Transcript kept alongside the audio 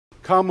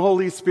Come,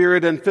 Holy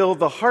Spirit, and fill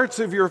the hearts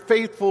of your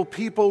faithful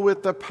people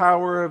with the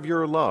power of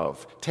your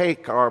love.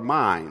 Take our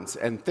minds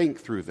and think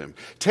through them.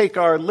 Take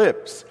our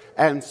lips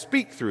and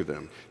speak through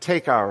them.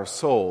 Take our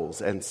souls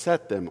and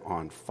set them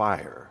on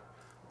fire.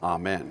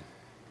 Amen.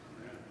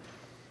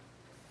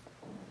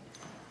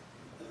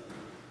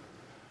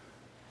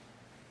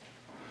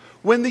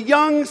 When the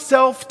young,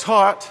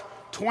 self-taught,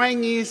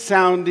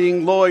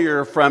 twangy-sounding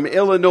lawyer from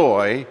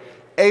Illinois,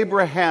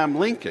 Abraham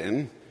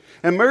Lincoln,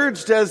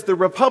 emerged as the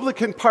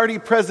Republican Party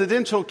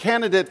presidential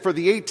candidate for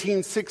the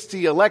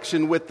 1860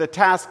 election with the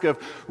task of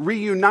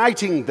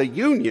reuniting the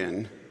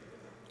Union,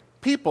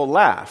 people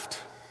laughed.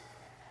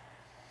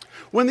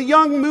 When the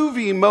young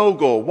movie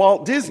mogul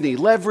Walt Disney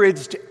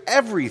leveraged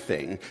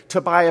everything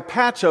to buy a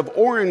patch of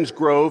orange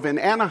grove in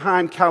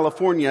Anaheim,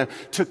 California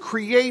to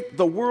create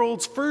the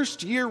world's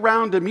first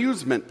year-round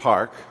amusement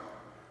park,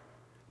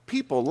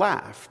 people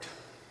laughed.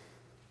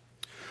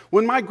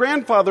 When my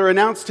grandfather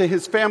announced to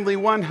his family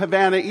one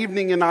Havana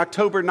evening in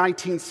October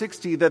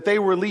 1960 that they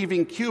were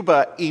leaving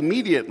Cuba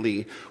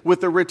immediately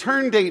with a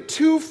return date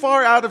too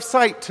far out of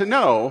sight to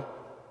know,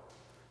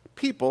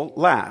 people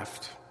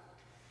laughed.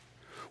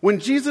 When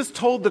Jesus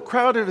told the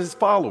crowd of his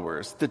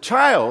followers, the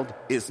child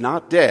is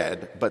not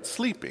dead, but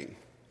sleeping,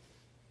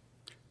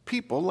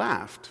 people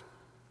laughed.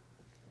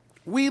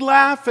 We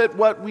laugh at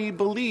what we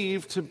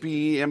believe to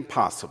be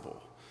impossible.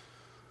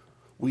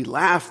 We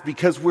laugh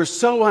because we're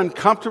so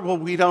uncomfortable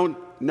we don't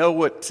know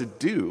what to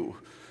do.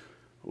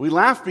 We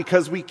laugh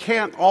because we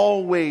can't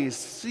always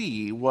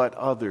see what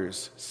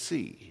others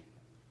see.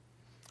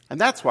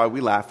 And that's why we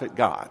laugh at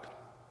God.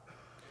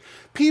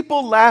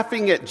 People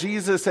laughing at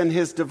Jesus and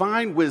his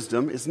divine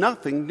wisdom is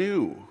nothing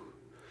new.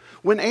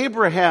 When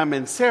Abraham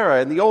and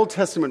Sarah in the Old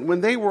Testament,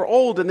 when they were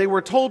old and they were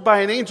told by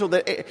an angel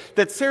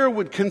that Sarah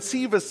would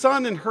conceive a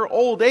son in her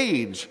old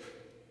age,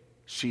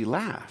 she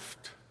laughed.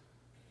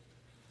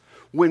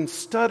 When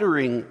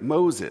stuttering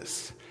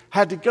Moses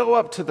had to go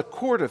up to the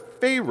court of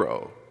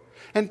Pharaoh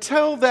and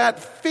tell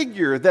that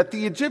figure that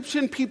the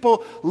Egyptian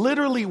people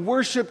literally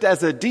worshipped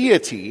as a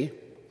deity,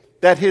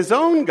 that his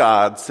own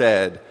God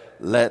said,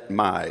 "Let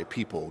my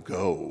people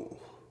go,"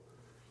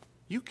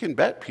 you can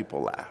bet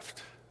people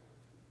laughed.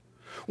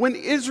 When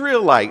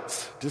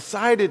Israelites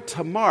decided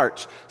to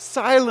march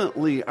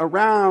silently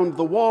around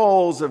the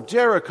walls of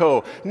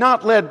Jericho,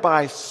 not led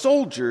by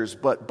soldiers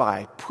but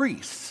by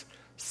priests,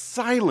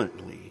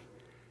 silently,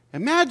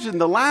 imagine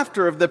the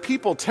laughter of the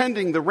people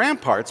tending the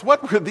ramparts.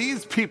 What were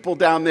these people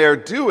down there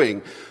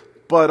doing?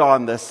 But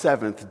on the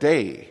seventh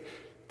day,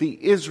 the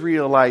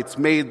Israelites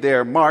made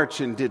their march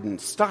and didn't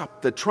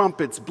stop. The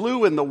trumpets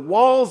blew and the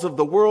walls of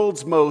the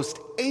world's most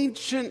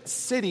ancient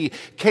city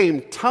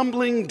came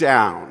tumbling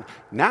down.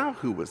 Now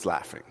who was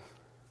laughing?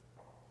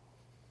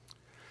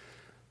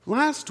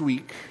 Last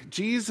week,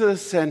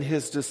 Jesus and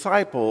his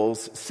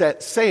disciples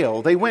set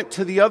sail. They went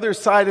to the other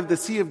side of the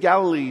Sea of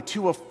Galilee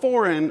to a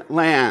foreign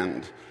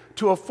land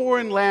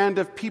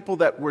of people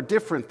that were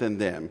different than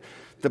them.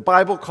 The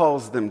Bible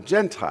calls them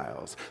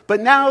Gentiles.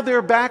 But now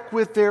they're back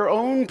with their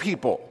own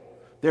people.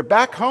 They're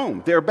back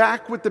home. They're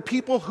back with the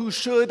people who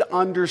should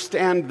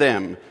understand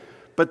them.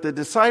 But the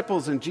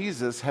disciples and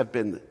Jesus have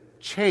been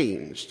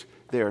changed.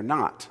 They're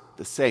not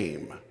the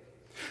same.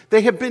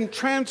 They have been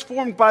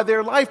transformed by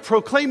their life,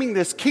 proclaiming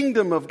this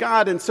kingdom of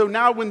God. And so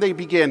now when they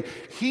begin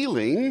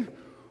healing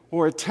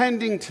or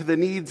attending to the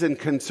needs and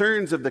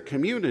concerns of the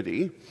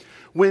community,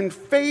 when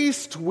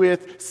faced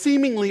with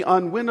seemingly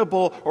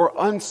unwinnable or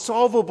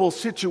unsolvable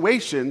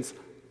situations,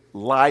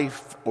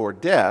 life or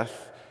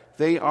death,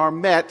 they are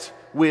met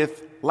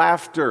with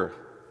laughter.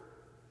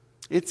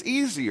 It's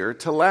easier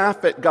to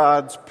laugh at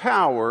God's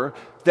power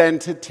than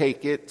to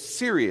take it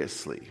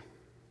seriously.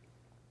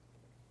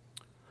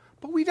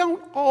 But we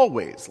don't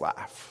always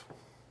laugh.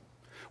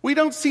 We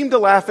don't seem to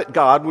laugh at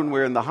God when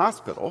we're in the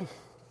hospital,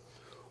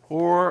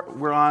 or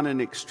we're on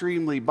an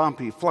extremely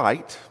bumpy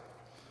flight,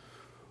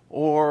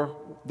 or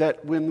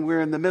that when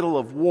we're in the middle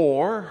of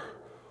war,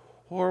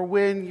 or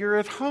when you're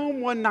at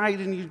home one night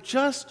and you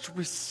just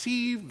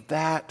received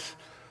that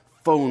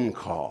phone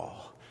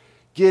call,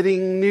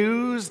 getting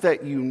news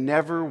that you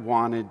never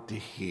wanted to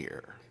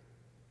hear.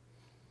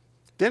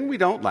 Then we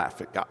don't laugh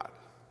at God.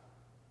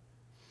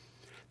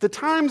 The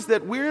times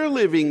that we're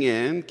living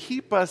in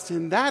keep us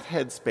in that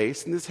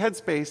headspace, in this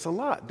headspace a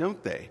lot,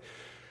 don't they?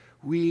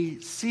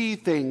 We see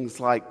things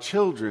like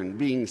children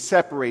being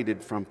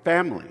separated from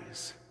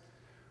families.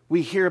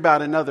 We hear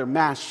about another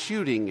mass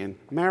shooting in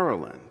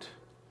Maryland.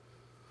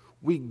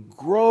 We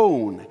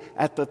groan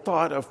at the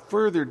thought of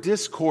further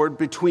discord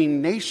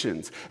between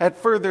nations, at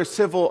further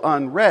civil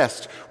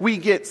unrest. We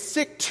get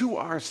sick to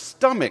our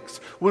stomachs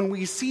when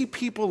we see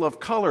people of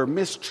color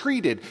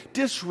mistreated,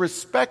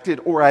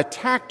 disrespected, or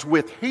attacked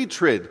with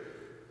hatred.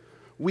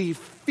 We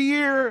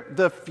fear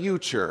the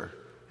future,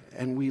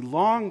 and we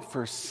long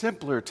for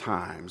simpler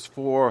times,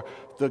 for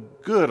the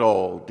good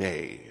old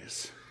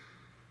days.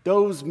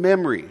 Those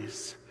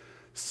memories,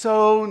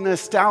 so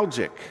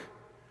nostalgic.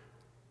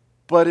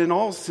 But in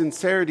all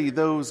sincerity,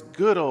 those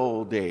good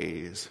old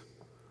days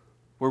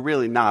were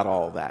really not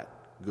all that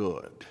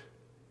good.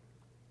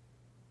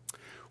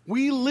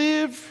 We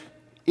live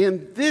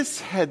in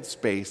this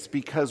headspace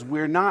because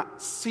we're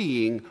not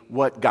seeing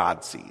what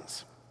God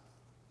sees.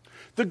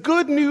 The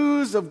good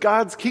news of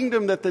God's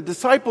kingdom that the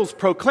disciples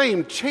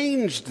proclaimed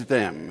changed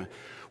them.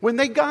 When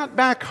they got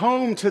back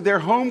home to their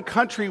home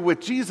country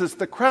with Jesus,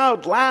 the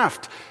crowd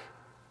laughed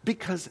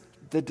because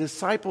the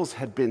disciples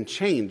had been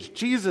changed.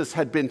 Jesus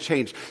had been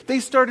changed. They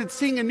started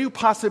seeing a new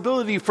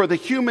possibility for the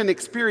human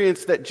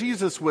experience that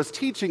Jesus was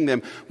teaching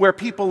them, where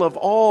people of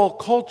all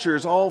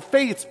cultures, all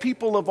faiths,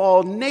 people of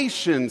all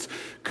nations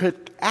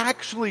could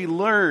actually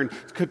learn,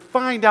 could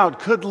find out,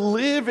 could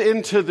live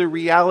into the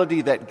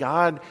reality that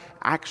God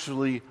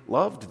actually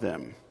loved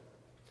them,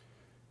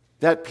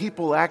 that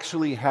people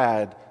actually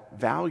had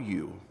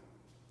value,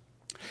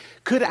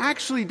 could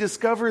actually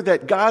discover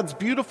that God's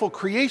beautiful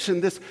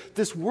creation,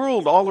 this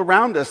world all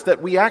around us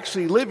that we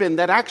actually live in,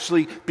 that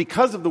actually,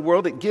 because of the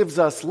world, it gives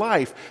us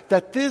life,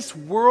 that this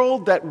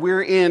world that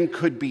we're in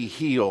could be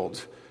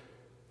healed,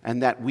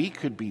 and that we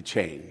could be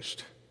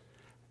changed,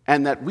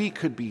 and that we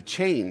could be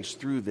changed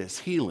through this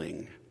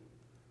healing.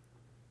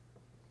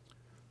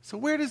 So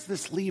where does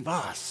this leave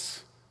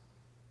us?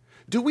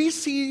 Do we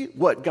see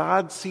what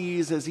God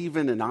sees as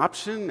even an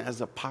option, as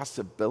a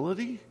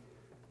possibility?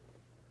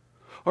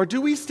 Or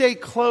do we stay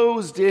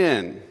closed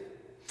in,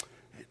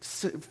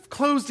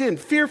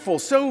 fearful,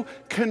 so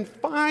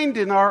confined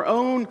in our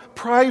own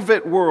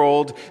private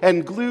world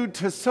and glued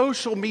to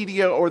social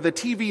media or the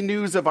TV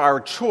news of our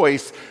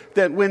choice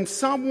that when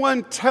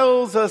someone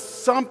tells us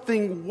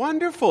something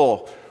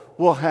wonderful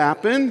will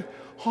happen,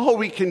 all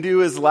we can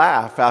do is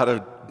laugh out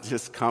of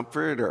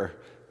discomfort or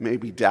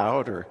maybe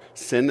doubt or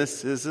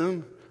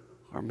cynicism,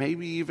 or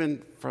maybe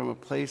even from a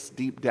place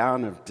deep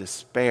down of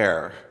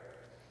despair?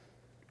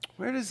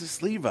 Where does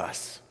this leave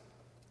us?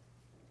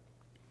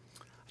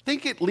 I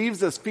think it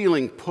leaves us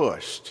feeling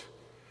pushed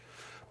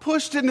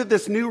into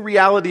this new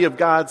reality of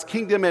God's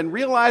kingdom and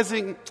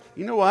realizing,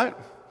 you know what?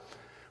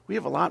 We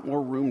have a lot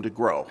more room to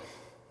grow,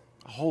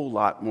 a whole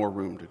lot more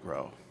room to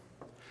grow.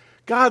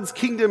 God's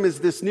kingdom is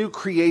this new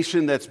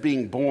creation that's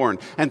being born.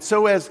 And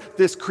so as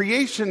this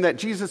creation that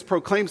Jesus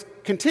proclaims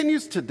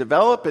continues to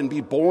develop and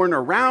be born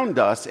around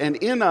us and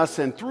in us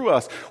and through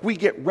us, we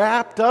get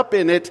wrapped up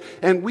in it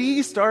and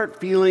we start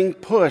feeling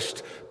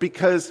pushed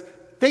because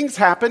things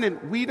happen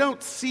and we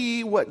don't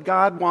see what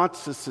God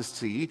wants us to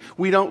see.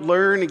 We don't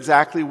learn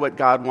exactly what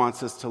God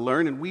wants us to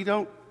learn, and we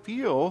don't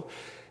feel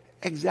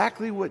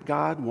exactly what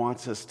God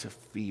wants us to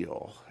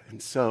feel.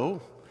 And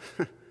so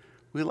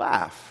we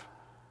laugh.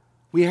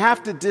 We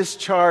have to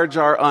discharge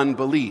our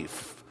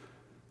unbelief.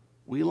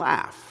 We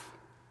laugh.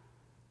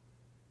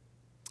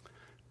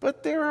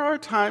 But there are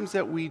times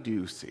that we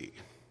do see.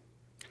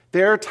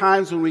 There are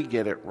times when we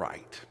get it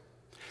right.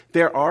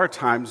 There are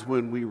times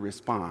when we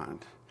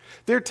respond.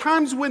 There are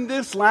times when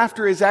this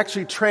laughter is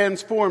actually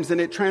transforms,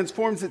 and it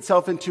transforms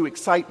itself into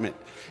excitement,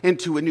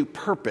 into a new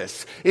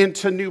purpose,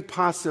 into new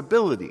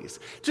possibilities.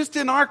 Just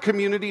in our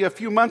community a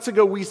few months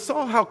ago, we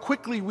saw how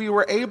quickly we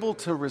were able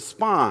to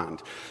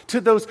respond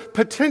to those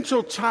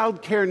potential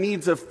child care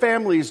needs of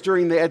families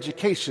during the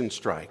education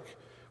strike.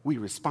 We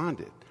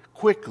responded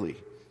quickly.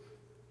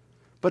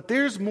 But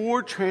there's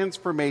more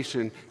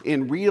transformation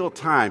in real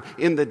time,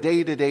 in the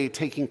day-to-day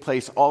taking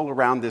place all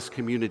around this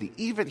community.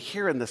 Even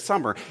here in the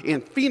summer,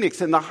 in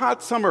Phoenix, in the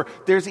hot summer,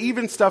 there's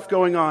even stuff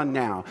going on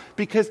now.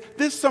 Because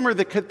this summer,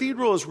 the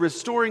cathedral is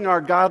restoring our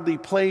godly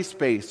play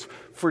space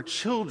for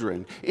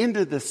children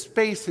into the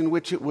space in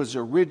which it was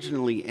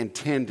originally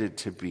intended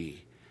to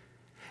be.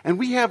 And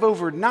we have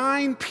over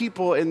 9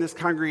 people in this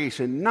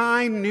congregation,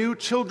 9 new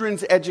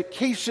children's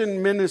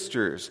education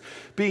ministers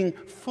being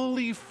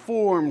fully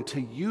formed to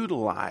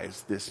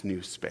utilize this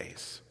new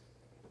space.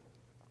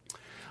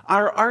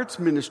 Our arts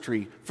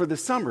ministry for the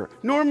summer.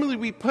 Normally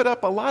we put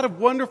up a lot of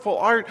wonderful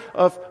art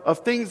of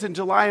things in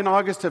July and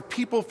August of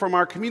people from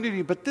our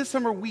community, but this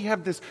summer we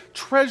have this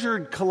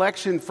treasured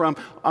collection from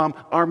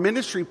our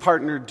ministry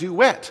partner,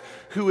 Duet,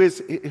 who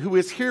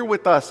is here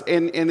with us,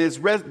 and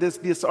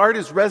this art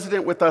is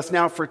resident with us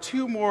now for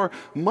 2 more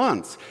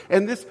months.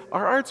 And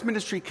our arts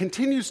ministry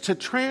continues to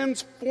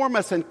transform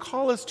us and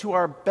call us to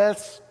our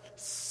best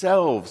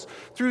selves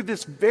through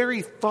this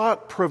very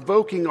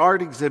thought-provoking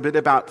art exhibit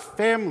about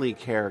family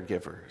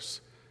caregivers.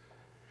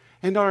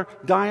 And our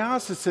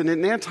diocesan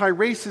and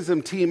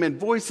anti-racism team and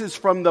Voices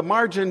from the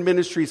Margin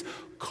ministries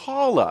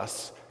call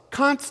us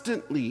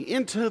constantly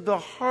into the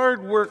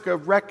hard work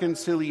of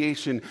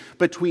reconciliation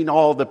between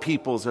all the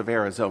peoples of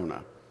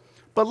Arizona.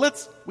 But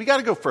we got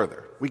to go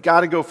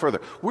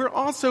further. We're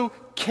also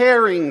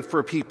caring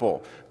for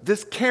people.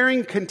 This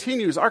caring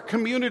continues. Our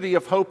community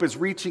of hope is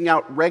reaching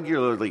out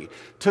regularly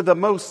to the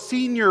most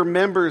senior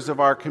members of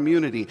our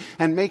community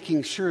and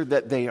making sure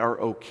that they are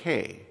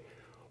okay.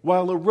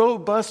 While a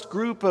robust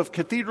group of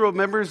cathedral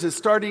members is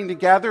starting to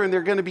gather, and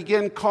they're going to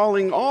begin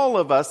calling all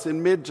of us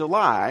in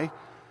mid-July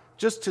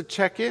just to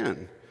check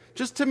in,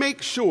 just to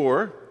make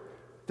sure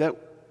that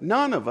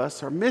none of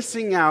us are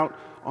missing out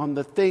on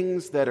the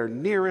things that are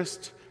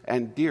nearest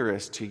and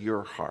dearest to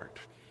your heart.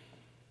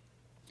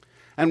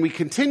 And we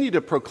continue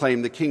to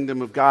proclaim the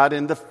kingdom of God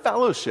in the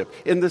fellowship,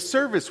 in the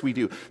service we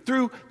do.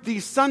 Through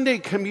these Sunday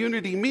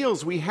community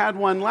meals, we had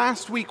one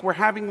last week. We're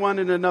having one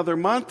in another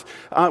month.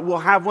 We'll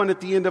have one at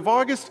the end of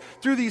August.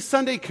 Through these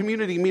Sunday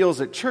community meals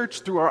at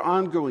church, through our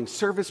ongoing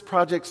service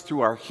projects,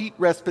 through our Heat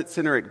Respite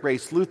Center at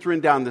Grace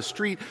Lutheran down the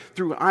street,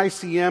 through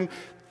ICM,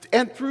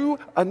 and through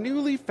a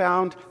newly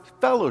found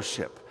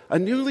fellowship. A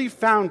newly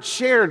found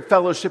shared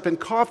fellowship and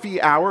coffee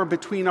hour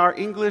between our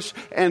English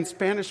and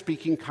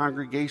Spanish-speaking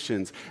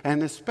congregations.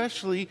 And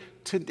especially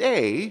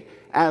today,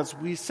 as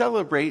we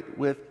celebrate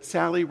with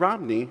Sally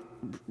Romley,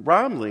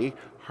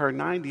 her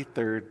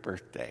 93rd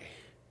birthday.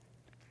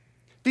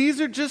 These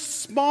are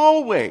just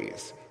small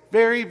ways,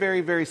 very,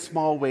 very, very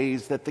small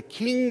ways that the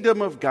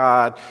kingdom of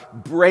God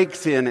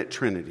breaks in at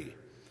Trinity.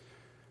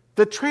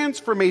 The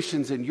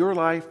transformations in your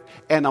life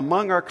and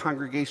among our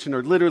congregation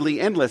are literally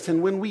endless.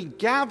 And when we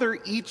gather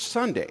each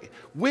Sunday,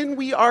 when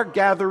we are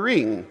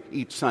gathering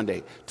each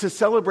Sunday to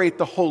celebrate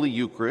the Holy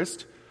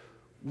Eucharist,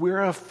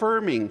 we're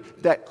affirming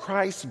that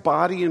Christ's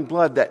body and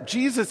blood, that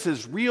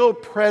Jesus' real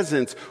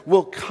presence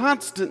will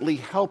constantly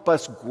help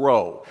us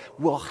grow,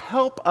 will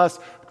help us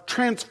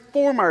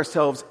transform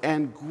ourselves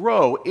and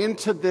grow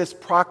into this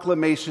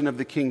proclamation of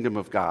the kingdom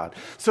of God,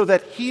 so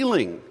that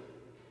healing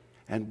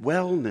and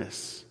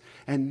wellness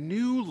and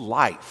new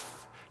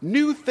life,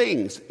 new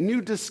things,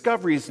 new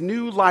discoveries,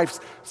 new lives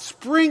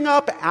spring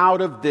up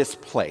out of this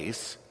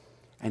place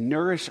and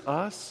nourish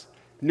us,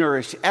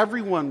 nourish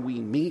everyone we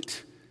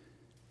meet,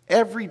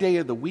 every day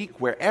of the week,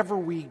 wherever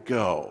we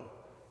go.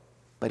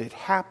 But it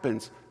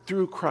happens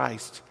through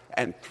Christ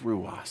and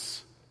through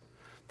us.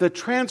 The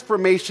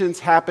transformations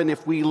happen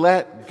if we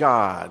let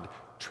God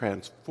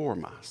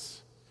transform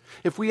us.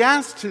 If we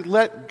ask to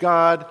let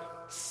God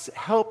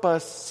help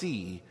us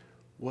see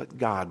what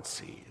God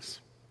sees.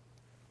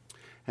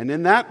 And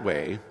in that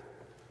way,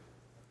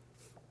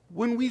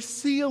 when we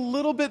see a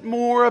little bit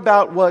more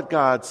about what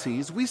God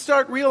sees, we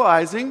start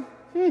realizing,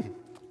 I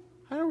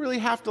don't really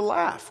have to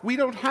laugh. We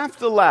don't have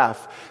to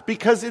laugh,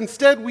 because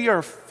instead we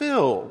are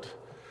filled.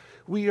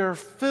 We are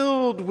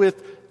filled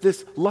with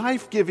this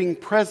life-giving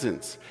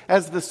presence.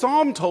 As the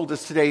psalm told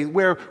us today,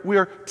 where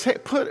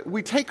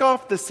we take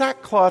off the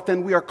sackcloth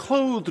and we are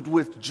clothed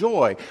with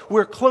joy.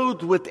 We're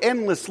clothed with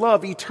endless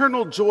love,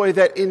 eternal joy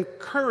that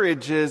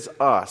encourages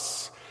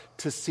us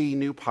to see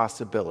new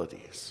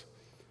possibilities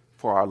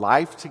for our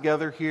life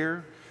together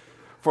here,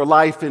 for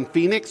life in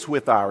Phoenix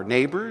with our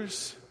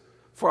neighbors,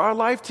 for our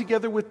life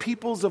together with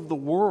peoples of the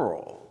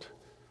world.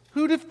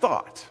 Who'd have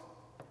thought?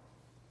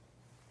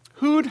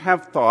 Who'd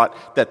have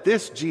thought that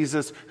this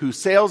Jesus who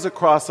sails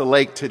across a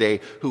lake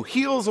today, who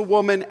heals a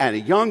woman and a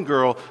young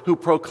girl, who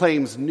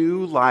proclaims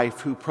new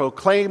life, who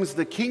proclaims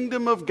the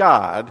kingdom of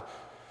God,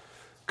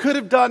 could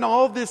have done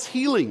all this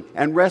healing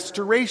and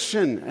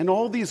restoration and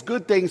all these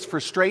good things for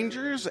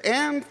strangers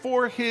and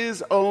for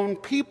his own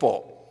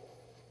people,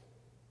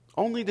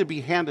 only to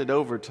be handed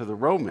over to the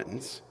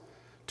Romans,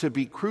 to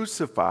be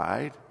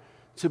crucified,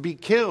 to be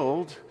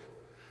killed,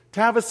 to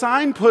have a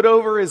sign put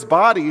over his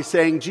body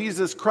saying,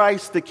 Jesus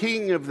Christ, the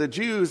King of the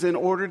Jews, in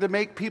order to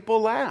make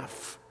people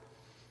laugh.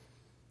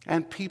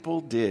 And people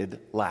did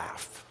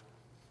laugh.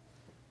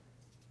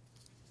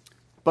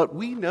 But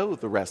we know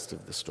the rest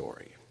of the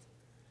story.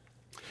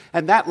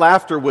 And that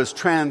laughter was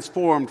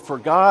transformed for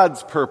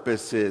God's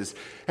purposes,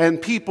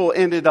 and people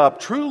ended up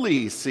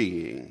truly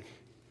seeing.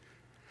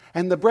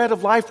 And the bread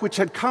of life, which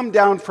had come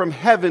down from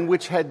heaven,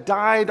 which had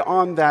died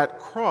on that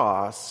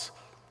cross,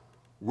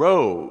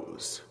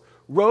 rose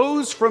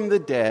from the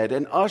dead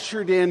and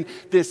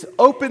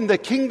opened the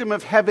kingdom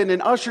of heaven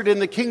and ushered in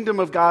the kingdom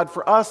of God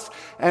for us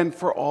and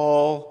for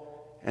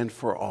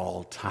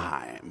all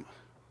time.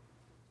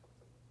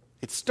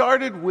 It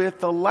started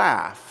with a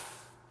laugh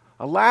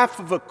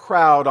of a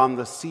crowd on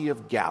the Sea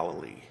of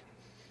Galilee.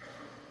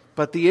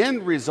 But the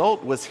end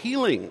result was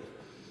healing,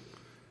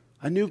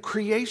 a new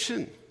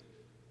creation.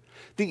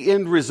 The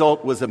end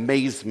result was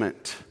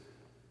amazement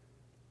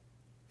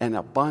and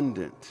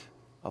abundant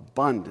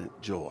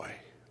joy.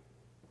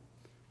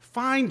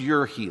 Find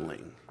your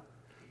healing.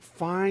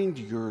 Find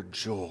your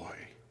joy.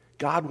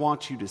 God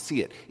wants you to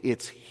see it.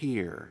 It's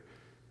here.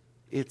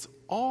 It's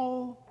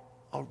all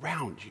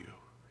around you,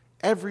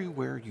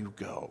 everywhere you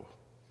go.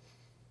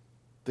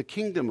 The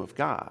kingdom of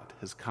God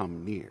has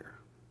come near.